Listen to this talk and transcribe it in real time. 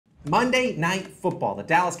Monday Night Football. The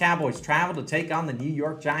Dallas Cowboys travel to take on the New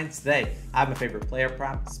York Giants today. I have my favorite player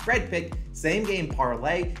prop, spread pick, same game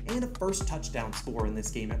parlay, and a first touchdown score in this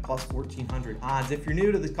game at plus 1,400 odds. If you're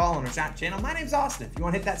new to the Call on or Shot channel, my name's Austin. If you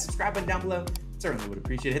want to hit that subscribe button down below, certainly would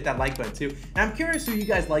appreciate it. Hit that like button too. And I'm curious who you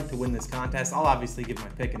guys like to win this contest. I'll obviously give my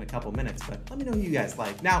pick in a couple minutes, but let me know who you guys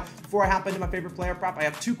like. Now, before I hop into my favorite player prop, I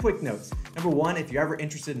have two quick notes. Number one, if you're ever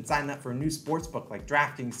interested in signing up for a new sportsbook like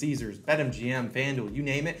DraftKings, Caesars, BetMGM, FanDuel, you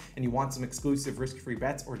name it, and you want some exclusive risk-free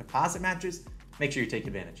bets or deposit matches, make sure you take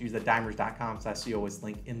advantage. Use the dimers.com/COS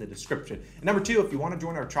link in the description. And number two, if you want to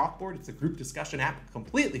join our chalkboard, it's a group discussion app,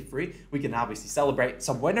 completely free. We can obviously celebrate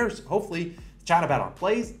some winners, hopefully chat about our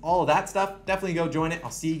plays, all of that stuff. Definitely go join it.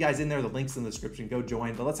 I'll see you guys in there. The link's in the description. Go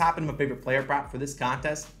join. But let's hop into my favorite player prop for this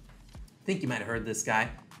contest. I think you might have heard this guy.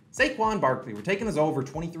 Saquon Barkley. We're taking us over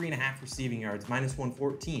 23.5 receiving yards, minus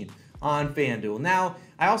 114 on FanDuel. Now,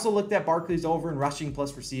 I also looked at Barkley's over in rushing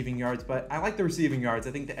plus receiving yards, but I like the receiving yards.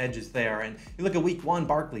 I think the edge is there. And you look at week one,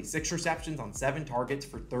 Barkley, 6 receptions on 7 targets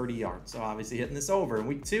for 30 yards. So obviously hitting this over. In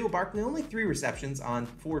week two, Barkley only 3 receptions on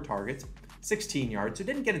 4 targets, 16 yards, so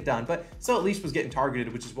didn't get it done, but still at least was getting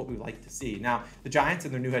targeted, which is what we like to see. Now, the Giants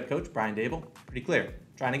and their new head coach, Brian Daboll, pretty clear.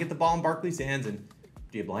 Trying to get the ball in Barkley's hands, and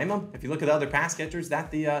do you blame them? If you look at the other pass catchers that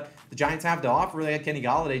the Giants have to offer, they got Kenny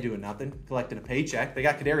Golladay doing nothing, collecting a paycheck. They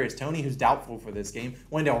got Kadarius Toney, who's doubtful for this game.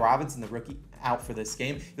 Wendell Robinson, the rookie, out for this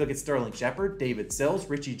game. You look at Sterling Shepard, David Sills,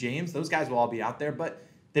 Richie James. Those guys will all be out there, but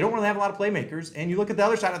they don't really have a lot of playmakers. And you look at the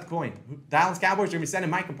other side of the coin. Dallas Cowboys are going to be sending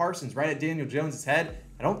Micah Parsons right at Daniel Jones' head.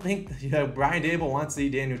 I don't think Brian Daboll wants to see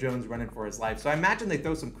Daniel Jones running for his life. So I imagine they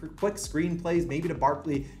throw some quick screen plays, maybe to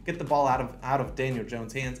Barkley, get the ball out of Daniel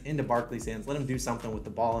Jones' hands into Barkley's hands, let him do something with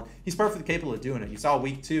the ball. And he's perfectly capable of doing it. You saw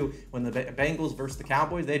week 2 when the Bengals versus the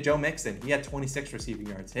Cowboys, they had Joe Mixon. He had 26 receiving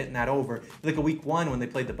yards, hitting that over. You look at week 1 when they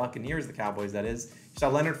played the Buccaneers, the Cowboys that is. You saw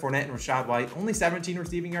Leonard Fournette and Rachaad White, only 17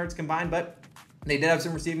 receiving yards combined, but they did have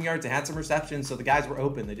some receiving yards. They had some receptions, so the guys were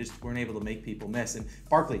open. They just weren't able to make people miss. And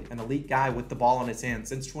Barkley, an elite guy with the ball in his hands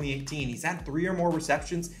since 2018. He's had 3 or more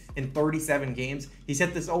receptions in 37 games. He's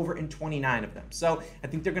hit this over in 29 of them. So I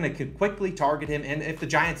think they're going to quickly target him. And if the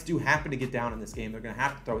Giants do happen to get down in this game, they're going to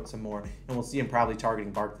have to throw it some more. And we'll see him probably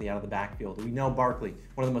targeting Barkley out of the backfield. We know Barkley,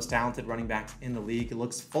 one of the most talented running backs in the league. He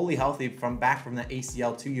looks fully healthy back from that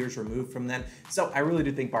ACL 2 years removed from then. So I really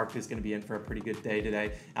do think Barkley is going to be in for a pretty good day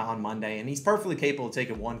today on Monday. And he's perfectly capable of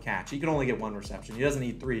taking 1 catch. He can only get 1 reception. He doesn't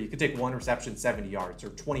need 3. He could take 1 reception, 70 yards or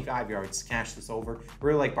 25 yards to cash this over. I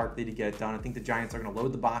really like Barkley to get it done. I think the Giants are going to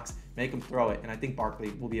load the box, make him throw it, and I think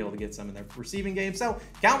Barkley will be able to get some in their receiving game. So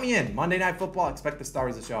count me in. Monday Night Football, expect the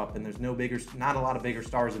stars to show up, and there's not a lot of bigger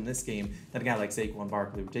stars in this game than a guy like Saquon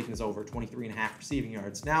Barkley. We're taking this over 23.5 receiving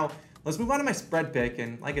yards. Now, let's move on to my spread pick,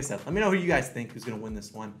 and like I said, let me know who you guys think who's going to win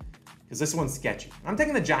this one, because this one's sketchy. I'm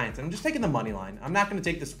taking the Giants, and I'm just taking the money line. I'm not going to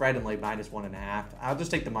take the spread and lay minus 1.5. I'll just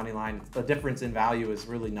take the money line. The difference in value is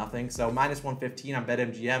really nothing. So minus 115 on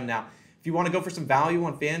BetMGM. Now, if you want to go for some value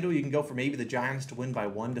on FanDuel, you can go for maybe the Giants to win by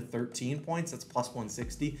 1 to 13 points. That's plus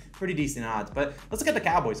 160. Pretty decent odds. But let's look at the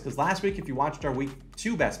Cowboys, because last week, if you watched our week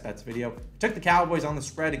 2 best bets video, took the Cowboys on the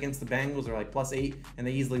spread against the Bengals. They're like plus 8, and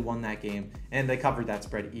they easily won that game. And they covered that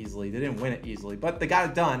spread easily. They didn't win it easily, but they got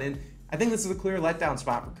it done. And I think this is a clear letdown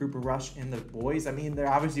spot for Cooper Rush and the boys. I mean,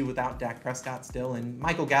 they're obviously without Dak Prescott still, and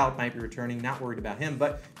Michael Gallup might be returning. Not worried about him,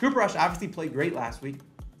 but Cooper Rush obviously played great last week.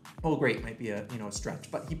 Well, great might be a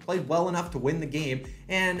stretch, but he played well enough to win the game.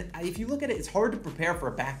 And if you look at it, it's hard to prepare for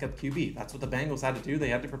a backup QB. That's what the Bengals had to do. They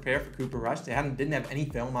had to prepare for Cooper Rush. They didn't have any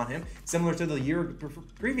film on him, similar to the year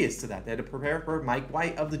previous to that. They had to prepare for Mike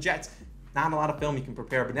White of the Jets. Not a lot of film you can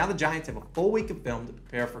prepare, but now the Giants have a full week of film to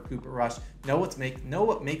prepare for Cooper Rush. Know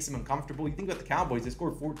what makes him uncomfortable. You think about the Cowboys, they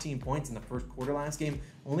scored 14 points in the first quarter last game,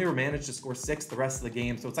 only managed to score 6 the rest of the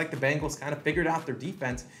game. So it's like the Bengals kind of figured out their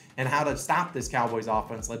defense and how to stop this Cowboys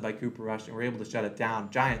offense led by Cooper Rush, and were able to shut it down.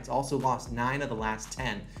 Giants also lost 9 of the last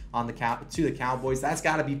 10 to the Cowboys. That's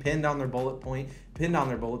got to be pinned on their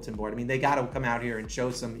bulletin board. I mean, they got to come out here and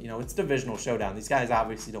show some, it's a divisional showdown. These guys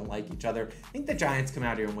obviously don't like each other. I think the Giants come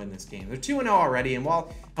out here and win this game. They're 2-0 already, and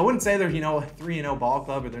while I wouldn't say they're, a 3-0 ball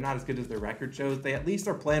club, or they're not as good as their record shows, they at least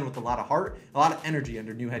are playing with a lot of heart, a lot of energy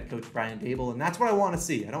under new head coach Brian Daboll, and that's what I want to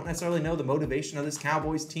see. I don't necessarily know the motivation of this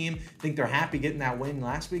Cowboys team. I think they're happy getting that win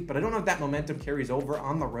last week, but I don't know if that momentum carries over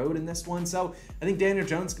on the road in this one. So I think Daniel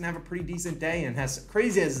Jones can have a pretty decent day, and as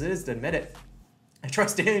crazy as it is to admit it, I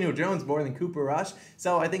trust Daniel Jones more than Cooper Rush,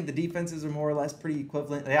 so I think the defenses are more or less pretty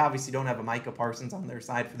equivalent. They obviously don't have a Micah Parsons on their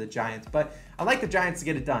side for the Giants, but I like the Giants to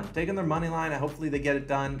get it done. Taking their money line, hopefully they get it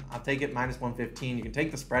done. I'll take it minus 115. You can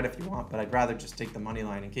take the spread if you want, but I'd rather just take the money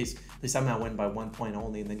line in case they somehow win by 1 point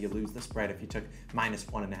only, and then you lose the spread if you took minus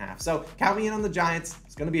 1.5. So count me in on the Giants.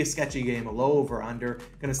 It's going to be a sketchy game, a low over-under.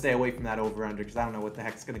 Going to stay away from that over-under because I don't know what the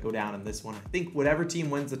heck's going to go down in this one. I think whatever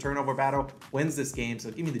team wins the turnover battle wins this game,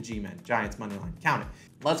 so give me the G-Men, Giants money line. Count it.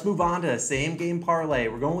 Let's move on to a same game parlay.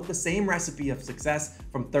 We're going with the same recipe of success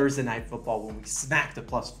from Thursday Night Football when we smacked a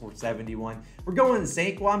plus 471. We're going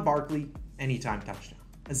Saquon Barkley, anytime touchdown.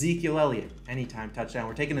 Ezekiel Elliott, anytime touchdown.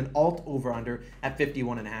 We're taking an alt over under at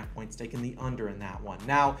 51.5 points, taking the under in that one.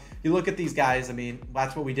 Now, you look at these guys, I mean,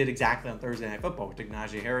 that's what we did exactly on Thursday Night Football. We took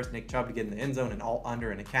Najee Harris, Nick Chubb to get in the end zone and alt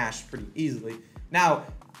under and a cash pretty easily. Now,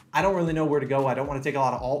 I don't really know where to go. I don't want to take a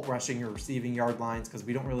lot of alt rushing or receiving yard lines because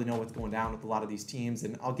we don't really know what's going down with a lot of these teams.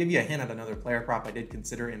 And I'll give you a hint at another player prop I did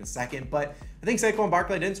consider in a second. But I think Saquon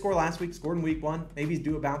Barkley didn't score last week, scored in week 1. Maybe he's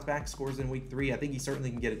due a bounce back, scores in week 3. I think he certainly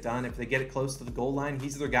can get it done. If they get it close to the goal line,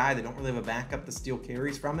 he's their guy. They don't really have a backup to steal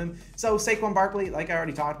carries from him. So Saquon Barkley, like I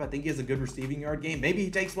already talked about, I think he has a good receiving yard game. Maybe he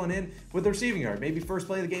takes one in with the receiving yard. Maybe first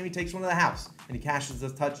play of the game, he takes one to the house and he cashes a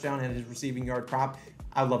touchdown and his receiving yard prop.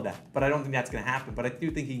 I love that, but I don't think that's going to happen. But I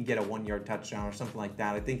do think he can get a 1-yard touchdown or something like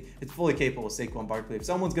that. I think it's fully capable of Saquon Barkley. If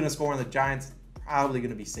someone's going to score on the Giants, probably going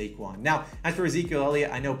to be Saquon. Now, as for Ezekiel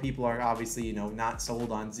Elliott, I know people are obviously, not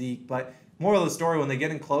sold on Zeke, but moral of the story, when they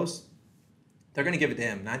get in close, they're going to give it to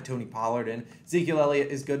him, not Tony Pollard. And Ezekiel Elliott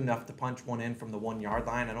is good enough to punch one in from the 1-yard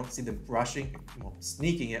line. I don't see them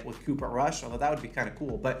sneaking it with Cooper Rush, although that would be kind of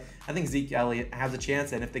cool. But I think Zeke Elliott has a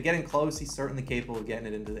chance, and if they get in close, he's certainly capable of getting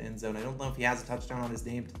it into the end zone. I don't know if he has a touchdown on his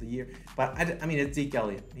name to the year, but I mean, it's Zeke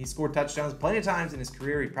Elliott. He scored touchdowns plenty of times in his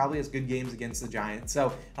career. He probably has good games against the Giants.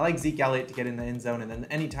 So I like Zeke Elliott to get in the end zone, and then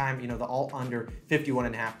anytime, the alt under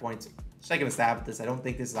 51.5 points, just taking a stab at this. I don't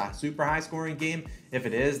think this is a super high scoring game. If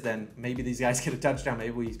it is, then maybe these guys get a touchdown.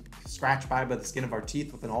 Maybe we scratch by the skin of our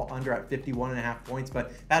teeth with an alt under at 51.5 points,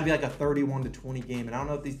 but that'd be like a 31-20 game. And I don't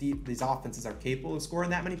know if these offenses are capable of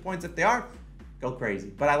scoring that many points. If they are, go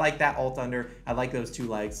crazy. But I like that alt under. I like those 2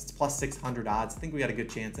 legs. It's plus 600 odds. I think we got a good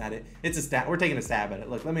chance at it. It's a stat. We're taking a stab at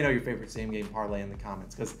it. Look, let me know your favorite same game parlay in the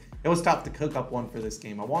comments because it was tough to cook up one for this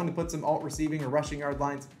game. I wanted to put some alt receiving or rushing yard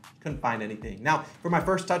lines. Couldn't find anything. Now, for my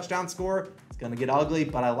first touchdown score, it's going to get ugly,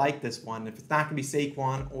 but I like this one. If it's not going to be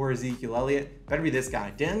Saquon or Ezekiel Elliott, better be this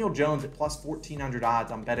guy. Daniel Jones at plus 1,400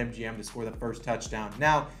 odds on BetMGM to score the first touchdown.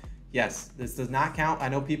 Now, yes, this does not count. I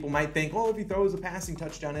know people might think, if he throws a passing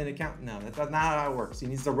touchdown in, it counts. No, that's not how it works. He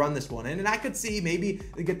needs to run this one in, and I could see maybe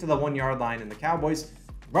they get to the 1-yard line, and the Cowboys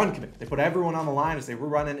run commit. They put everyone on the line and say, we're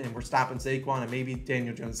running and we're stopping Saquon, and maybe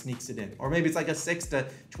Daniel Jones sneaks it in. Or maybe it's like a 6 to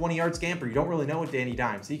 20-yard scamper. You don't really know with Danny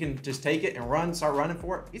Dimes. He can just take it and start running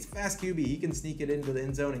for it. He's a fast QB. He can sneak it into the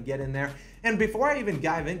end zone and get in there. And before I even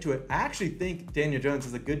dive into it, I actually think Daniel Jones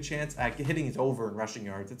has a good chance at hitting his over in rushing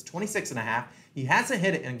yards. It's 26.5. He hasn't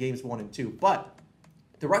hit it in games 1 and 2, but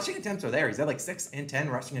the rushing attempts are there. He's had like 6 and 10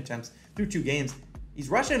 rushing attempts through 2 games. He's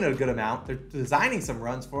rushing a good amount. They're designing some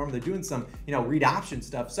runs for him. They're doing some, read option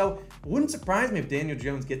stuff. So it wouldn't surprise me if Daniel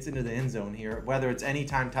Jones gets into the end zone here, whether it's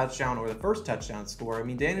anytime touchdown or the first touchdown score. I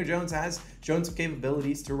mean, Daniel Jones has shown some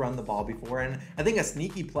capabilities to run the ball before, and I think a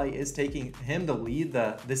sneaky play is taking him to lead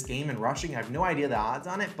this game in rushing. I have no idea the odds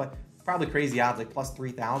on it, but probably crazy odds, like plus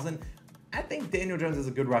 3,000. I think Daniel Jones has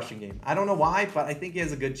a good rushing game. I don't know why, but I think he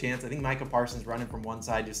has a good chance. I think Micah Parsons running from one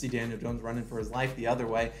side. You'll see Daniel Jones running for his life the other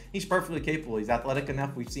way. He's perfectly capable. He's athletic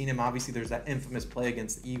enough. We've seen him. Obviously, there's that infamous play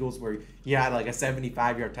against the Eagles where he had like a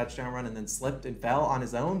 75-yard touchdown run and then slipped and fell on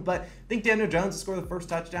his own. But I think Daniel Jones to score the first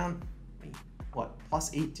touchdown,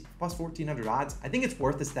 plus 1,400 odds. I think it's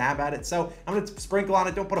worth a stab at it. So I'm going to sprinkle on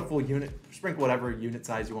it. Don't put a full unit. Sprinkle whatever unit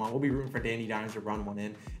size you want. We'll be rooting for Danny Dimes to run one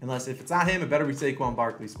in. Unless if it's not him, it better be Saquon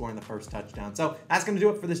Barkley scoring the first touchdown. So that's going to do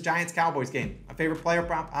it for this Giants-Cowboys game. My favorite player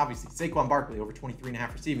prop, obviously, Saquon Barkley over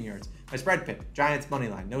 23.5 receiving yards. My spread pick, Giants money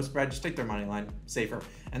line. No spread, just take their money line. Safer.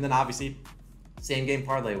 And then obviously, same game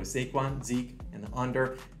parlay with Saquon, Zeke, and the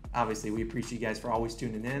under. Obviously, we appreciate you guys for always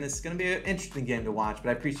tuning in. It's going to be an interesting game to watch, but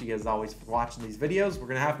I appreciate you guys always for watching these videos. We're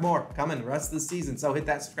going to have more coming the rest of the season, so hit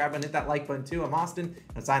that subscribe button, hit that like button too. I'm Austin.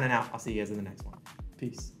 I'm signing out. I'll see you guys in the next one.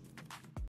 Peace.